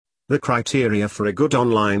The criteria for a good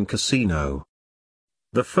online casino.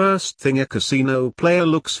 The first thing a casino player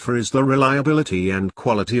looks for is the reliability and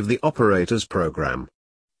quality of the operator's program.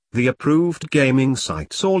 The approved gaming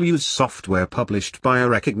sites all use software published by a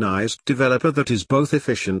recognized developer that is both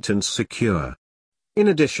efficient and secure. In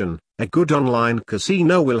addition, a good online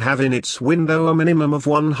casino will have in its window a minimum of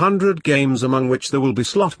 100 games, among which there will be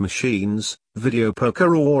slot machines, video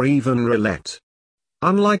poker, or even roulette.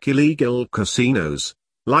 Unlike illegal casinos,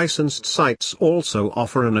 licensed sites also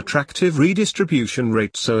offer an attractive redistribution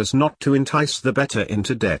rate so as not to entice the bettor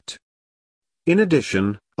into debt. In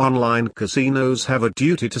addition, online casinos have a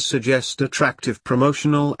duty to suggest attractive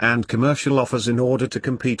promotional and commercial offers in order to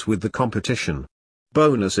compete with the competition.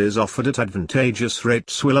 Bonuses offered at advantageous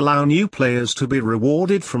rates will allow new players to be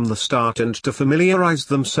rewarded from the start and to familiarize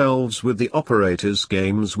themselves with the operator's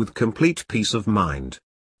games with complete peace of mind.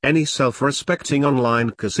 Any self-respecting online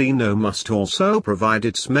casino must also provide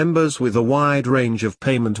its members with a wide range of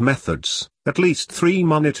payment methods, at least 3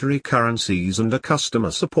 monetary currencies, and a customer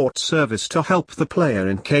support service to help the player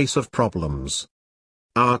in case of problems.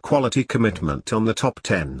 Our quality commitment on the top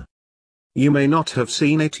 10. You may not have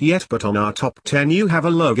seen it yet, but on our top 10 you have a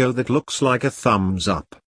logo that looks like a thumbs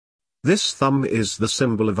up. This thumb is the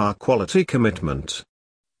symbol of our quality commitment.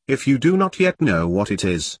 If you do not yet know what it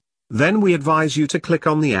is, then we advise you to click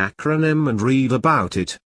on the acronym and read about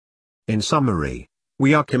it. In summary,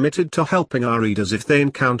 we are committed to helping our readers if they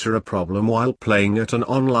encounter a problem while playing at an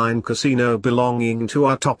online casino belonging to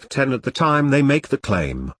our top 10 at the time they make the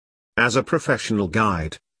claim. As a professional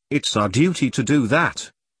guide, it's our duty to do that,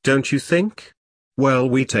 don't you think? Well,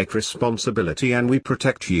 we take responsibility and we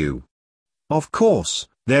protect you. Of course,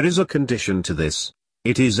 there is a condition to this.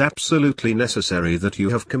 It is absolutely necessary that you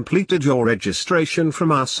have completed your registration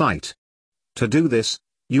from our site. To do this,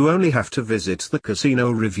 you only have to visit the casino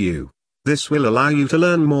review. This will allow you to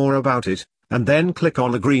learn more about it, and then click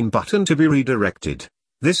on the green button to be redirected.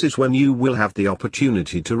 This is when you will have the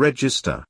opportunity to register.